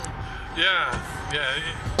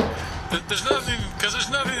There's nothing, because there's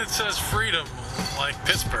nothing that says freedom like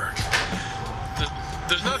Pittsburgh.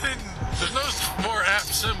 There's nothing, there's no more apt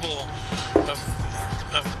symbol of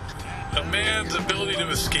a man's ability to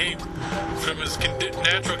escape from his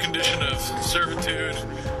natural condition of servitude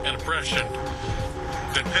and oppression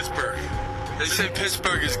than Pittsburgh. They say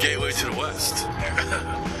Pittsburgh is gateway to the West.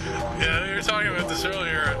 Yeah, we were talking about this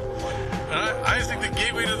earlier. And I think the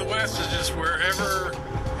gateway to the West is just wherever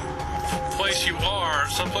place you are,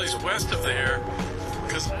 someplace west of there.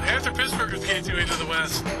 Because after Pittsburgh was gateway to the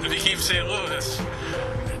West, it became St. Louis.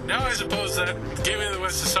 Now I suppose that gateway to the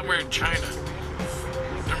West is somewhere in China.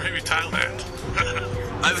 Or maybe Thailand.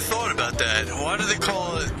 I've thought about that. Why do they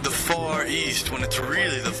call it the Far East when it's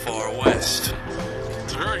really the Far West?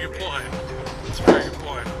 It's a very good point. It's a very good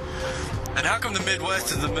point. And how come the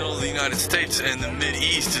Midwest is the middle of the United States and the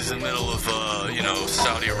Mideast is the middle of,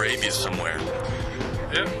 Saudi Arabia somewhere?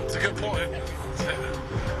 Yeah, it's a good point.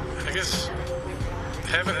 I guess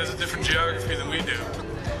heaven has a different geography than we do.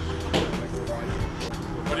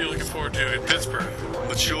 What are you looking forward to in Pittsburgh?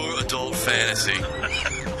 What's your adult fantasy?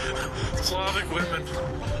 Slavic women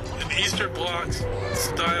in Eastern Bloc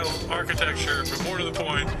style architecture, but more to the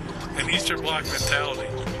point, an Eastern Bloc mentality.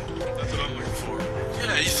 That's what I'm looking for.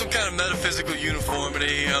 Yeah, some kind of metaphysical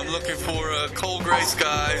uniformity. I'm looking for cold gray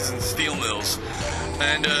skies and steel mills.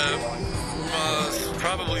 And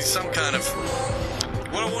probably some kind of...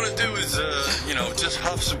 What I want to do is, just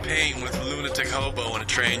huff some paint with lunatic hobo in a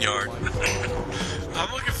train yard.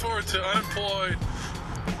 I'm looking forward to unemployed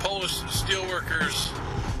Polish steelworkers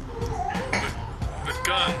with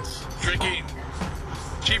guns, drinking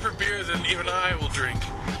cheaper beer than even I will drink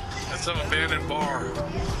at some abandoned bar.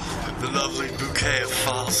 The lovely bouquet of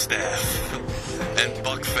Falstaff and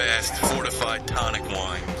Buckfast fortified tonic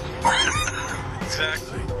wine.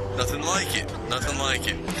 Exactly. Nothing like it. Nothing like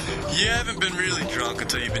it. You haven't been really drunk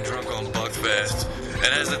until you've been drunk on Buckfast.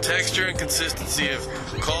 It has the texture and consistency of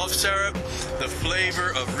cough syrup, the flavor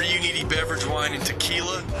of reuniti beverage wine and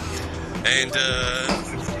tequila, and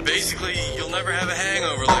basically you'll never have a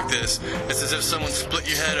hangover like this. It's as if someone split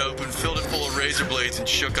your head open, filled it full of razor blades, and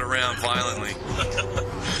shook it around violently.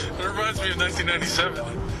 It reminds me of 1997.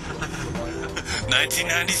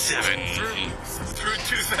 1997. Through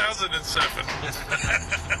 2007.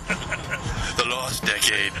 The lost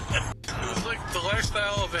decade. It was like the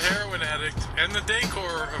lifestyle of a heroin addict and the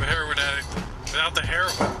decor of a heroin addict without the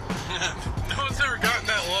heroin. No one's ever gotten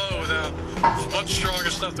that low without much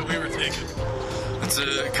stronger stuff that we were taking. It's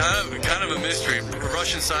a kind of a mystery.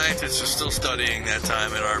 Russian scientists are still studying that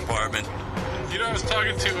time in our apartment. You know, I was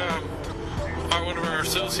talking to one of our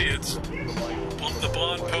associates, the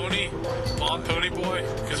blonde pony boy,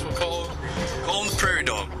 I guess we'll call him. Call him the prairie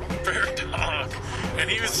dog. Prairie dog. And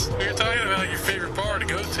we were talking about your favorite bar to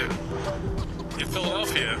go to in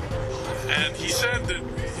Philadelphia. And he said that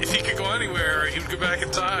if he could go anywhere, he would go back in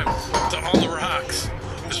time to On the Rocks,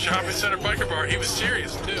 the shopping center biker bar. He was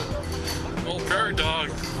serious, too. Old prairie dog,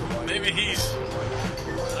 maybe I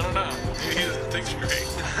don't know, maybe he doesn't think straight.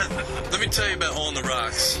 Let me tell you about On the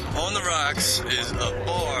Rocks. On the Rocks is a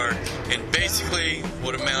bar in basically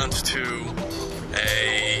what amounts to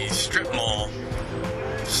a strip mall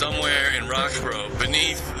somewhere in Roxborough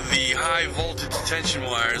beneath the high voltage tension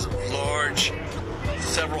wires of large,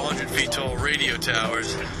 several hundred feet tall radio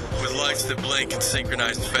towers with lights that blink in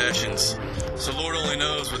synchronized fashions. So Lord only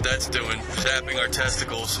knows what that's doing, zapping our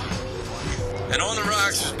testicles. And On the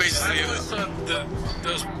Rocks is basically... I always thought that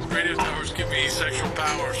those radio towers give me sexual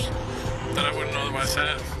powers that I wouldn't otherwise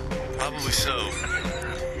have. Probably so.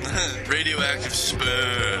 Radioactive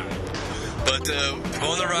sperm. But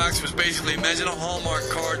On the Rocks was basically, imagine a Hallmark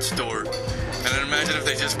card store, and then imagine if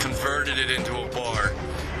they just converted it into a bar.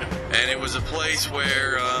 And it was a place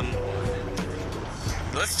where,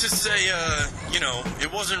 let's just say, it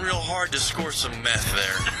wasn't real hard to score some meth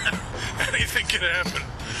there. Anything could happen.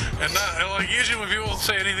 And usually when people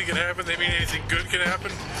say anything can happen, they mean anything good can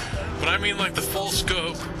happen. But I mean like the full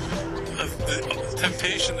scope of the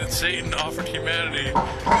temptation that Satan offered humanity in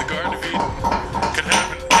the Garden of Eden could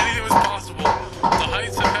happen. Anything was possible. The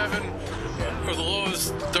heights of heaven or the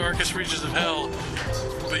lowest, darkest reaches of hell,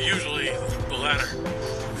 but usually the latter.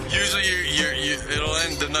 Usually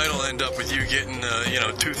the night will end up with you getting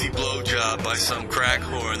toothy blowjob by some crack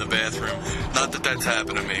whore in the bathroom. Not that that's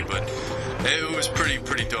happened to me, but it was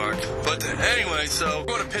pretty dark. But anyway, so I'm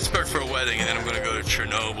going to Pittsburgh for a wedding, and then I'm going to go to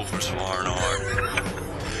Chernobyl for some R&R.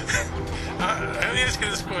 Let me ask you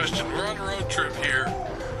this question. We're on a road trip here.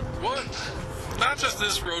 Not just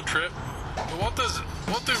this road trip, but what do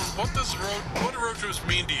road trips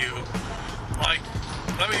mean to you? Like,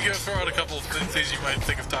 let me go throw out a couple of things you might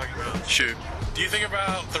think of talking about. Shoot. Do you think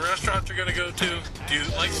about the restaurants you're going to go to? Do you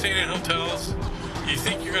like staying in hotels? Do you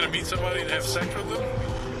think you're going to meet somebody and have sex with them?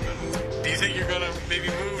 Do you think you're going to maybe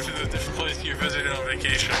move to the different place you're visiting on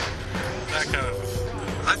vacation? That kind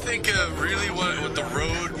of... I think really what the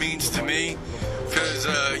road means to me, because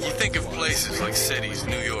you think of places like cities,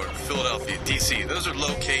 New York, Philadelphia, D.C. Those are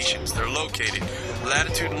locations. They're located.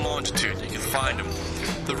 Latitude and longitude. You can find them.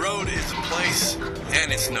 The road is a place,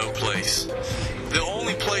 and it's no place. The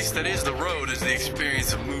only place that is the road is the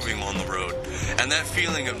experience of moving on the road. And that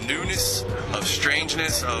feeling of newness, of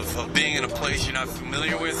strangeness, of being in a place you're not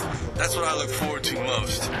familiar with, that's what I look forward to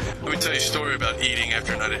most. Let me tell you a story about eating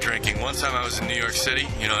after a night of drinking. One time I was in New York City,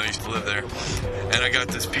 I used to live there, and I got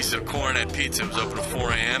this piece of cornet pizza. It was open at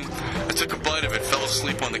 4 a.m. I took a bite of it, fell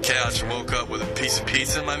asleep on the couch, and woke up with a piece of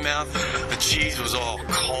pizza in my mouth. The cheese was all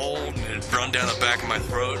cold, and it had run down the back of my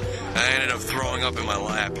throat, and I ended up throwing up in my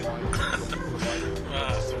lap.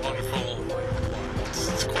 It's wonderful.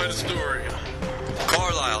 It's quite a story.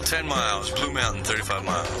 Carlisle, 10 miles. Blue Mountain, 35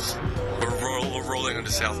 miles. We're rolling onto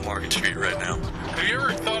South Market Street right now. Have you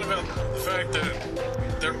ever thought about the fact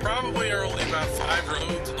that there probably are only about 5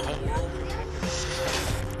 roads in the whole world?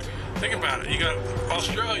 Think about it. You got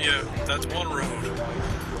Australia, that's one road.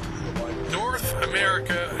 North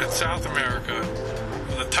America and South America,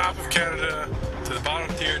 from the top of Canada to the bottom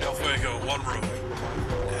of Tierra del Fuego, one road.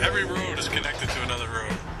 Every road is connected to another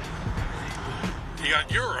road. You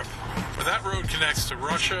got Europe, where that road connects to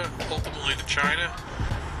Russia, ultimately to China,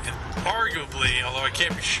 and arguably, although I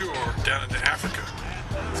can't be sure, down into Africa.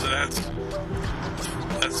 So that's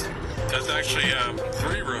actually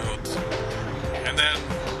 3 roads. And then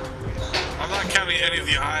I'm not counting any of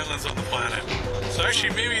the islands on the planet. So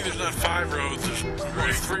actually, maybe there's not 5 roads. There's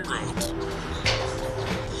only 3 roads.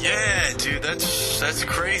 Yeah, dude, that's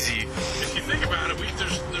crazy. If you think about it,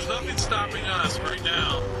 there's nothing stopping us right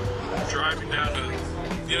now driving down to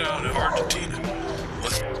Argentina.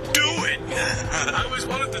 Let's do it. I always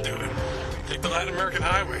wanted to do it. Take the Latin American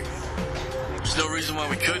highway. There's no reason why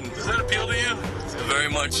we couldn't. Does that appeal to you? Very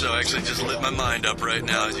much so. Actually, just lit my mind up right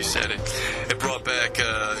now as you said it. It brought back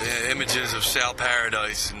images of Sal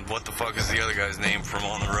Paradise and what the fuck is the other guy's name from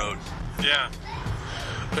On the Road. Yeah.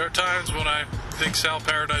 There are times when I think Sal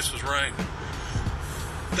Paradise was right.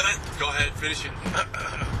 Go ahead, finish it.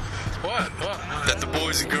 What? That the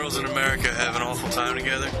boys and girls in America have an awful time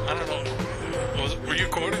together. I don't know. Were you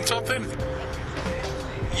quoting something?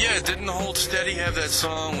 Yeah, didn't Hold Steady have that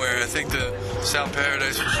song where I think the Sal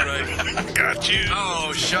Paradise was right? Got you.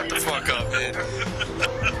 Oh, shut the fuck up, man.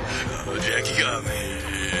 Oh, Jackie got me.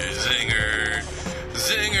 Zinger.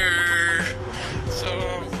 Zinger.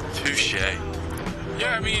 So, touche.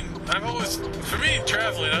 Yeah, I mean, for me,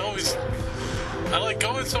 traveling, I like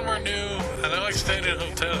going somewhere new, and I like staying in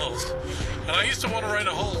hotels. And I used to want to write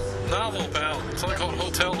a whole novel about something called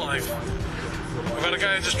Hotel Life, about a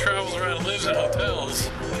guy that just travels around and lives in hotels.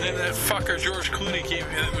 And then that fucker George Clooney came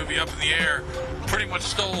in that movie Up in the Air, pretty much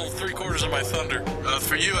stole 3/4 of my thunder.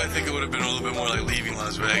 For you, I think it would have been a little bit more like Leaving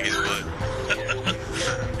Las Vegas, but...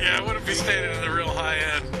 Yeah, I wouldn't be staying in the real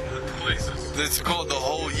high-end places. It's called The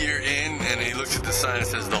Whole Year In, and he looks at the sign and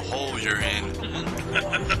says, The Whole Year In.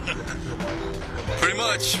 Pretty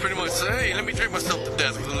much. Hey, let me drink myself to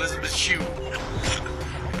death with Elizabeth Shue.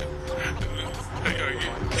 You're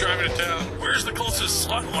driving to town. Where's the closest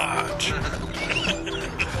slut lodge?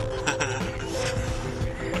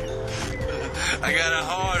 I got a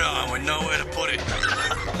hard on with nowhere to put it.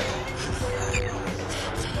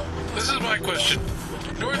 This is my question.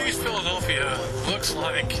 Northeast Philadelphia looks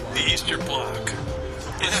like the Eastern Bloc.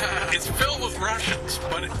 It's filled with Russians,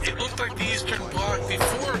 but it looked like the Eastern Bloc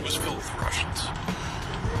before it was filled with Russians.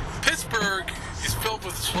 Pittsburgh is filled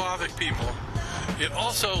with Slavic people. It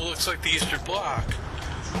also looks like the Eastern Bloc.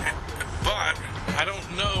 But I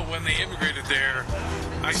don't know when they immigrated there.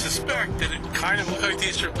 I suspect that it kind of looked like the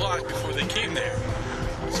Eastern Bloc before they came there.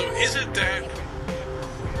 So is it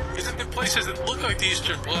the places that look like the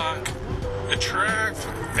Eastern Bloc attract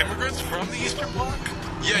immigrants from the Eastern Bloc?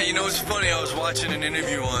 Yeah, it's funny. I was watching an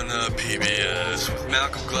interview on PBS with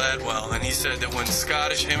Malcolm Gladwell, and he said that when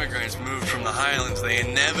Scottish immigrants moved from the Highlands, they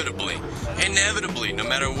inevitably, no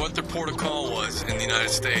matter what their port of call was in the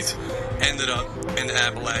United States, ended up in the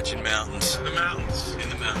Appalachian Mountains. In the mountains.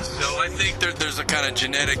 So I think there's a kind of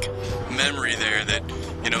genetic memory there that,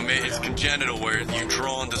 it's congenital where you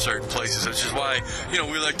draw into certain places, which is why,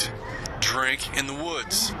 we like to drink in the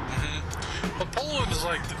woods. Well, Poland is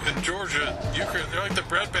like, in Georgia, Ukraine, they're like the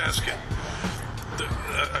breadbasket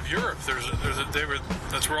of Europe.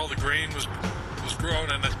 That's where all the grain was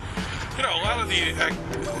grown, and you know, a lot of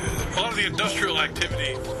the industrial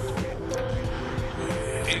activity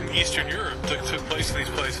in Eastern Europe took place in these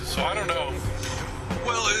places. So I don't know.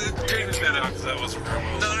 Well, Change that out because that wasn't very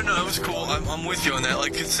well. no, it was cool. I'm with you on that.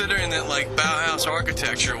 Like, considering that, like, Bauhaus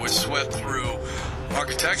architecture was swept through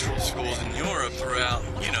architectural schools in Europe throughout,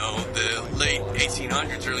 you know, the late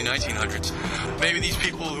 1800s, early 1900s, maybe these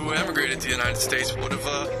people who emigrated to the United States would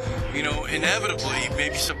have, you know, inevitably,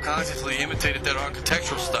 maybe subconsciously imitated that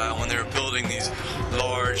architectural style when they were building these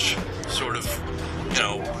large, sort of,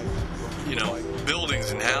 you know,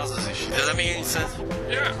 buildings and houses and shit. Does that make any sense?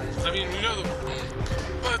 Yeah, I mean, you know,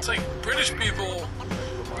 well, it's like British people,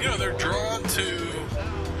 you know, they're drawn to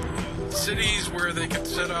cities where they can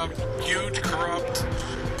set up huge, corrupt,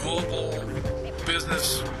 global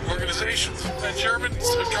business organizations. And Germans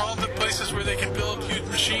are drawn to places where they can build huge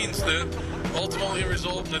machines that ultimately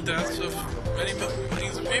result in the deaths of many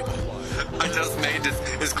millions of people. I just made this.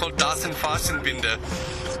 It's called Das Fassenbinder.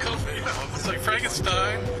 It's called, you know, it's like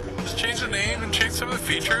Frankenstein. Just change the name and change some of the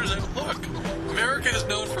features, and look, America is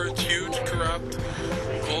known for its huge, corrupt,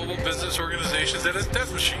 global business organizations that has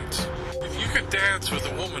death machines. If you could dance with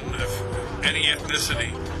a woman of any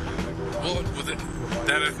ethnicity, what would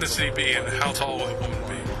that ethnicity be, and how tall would the woman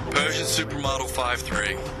be? Persian supermodel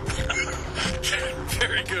 5'3".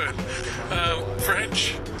 Very good.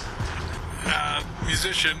 French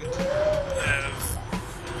musician.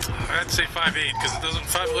 I'd say 5'8", because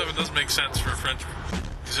 5'11" doesn't make sense for a French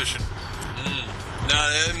musician. Now,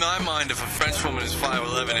 in my mind, if a French woman is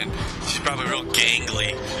 5'11", and she's probably real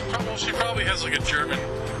gangly. She probably has like a German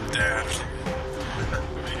dad or something.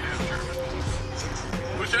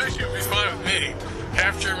 Which actually would be fine with me.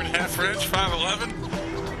 Half German, half French, 5'11".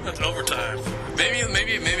 That's overtime. Maybe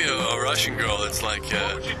a Russian girl that's like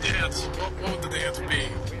What would you dance? What would the dance be?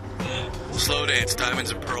 Slow Dance,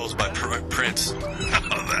 Diamonds and Pearls by Prince.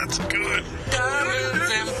 Oh, that's good. Diamonds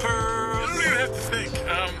and I Pearls. don't even have to think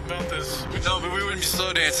about this. No, but we wouldn't be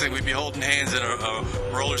slow dancing. We'd be holding hands in a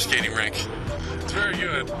roller skating rink. It's very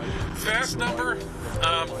good. Fast number,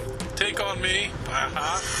 Take On Me by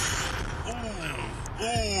A-ha.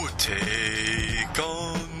 Ooh, take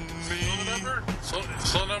on me.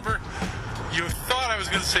 Slow number. You thought I was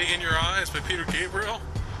going to say In Your Eyes by Peter Gabriel,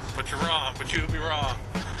 but you're wrong. But you would be wrong.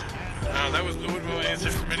 That would be my answer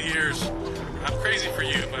for many years. I'm Crazy for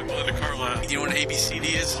You by Belinda Carlisle. You know what an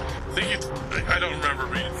ABCD is? I don't remember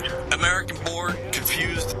reading it. American Board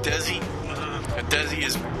Confused Desi. And Desi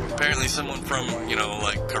is apparently someone from, you know,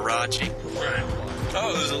 like Karachi. Right.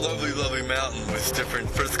 Oh, there's a lovely, lovely mountain with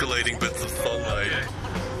different percolating bits of sunlight. Okay.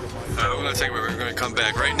 We're going to take a break. We're going to come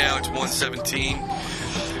back. Right now it's 1:17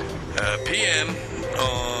 p.m.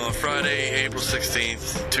 on Friday, April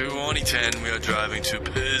 16th, 2010. We are driving to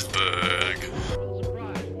Pittsburgh.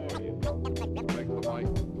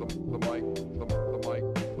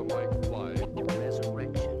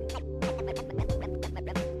 Resurrection.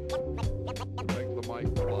 Make the mic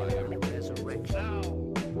fly.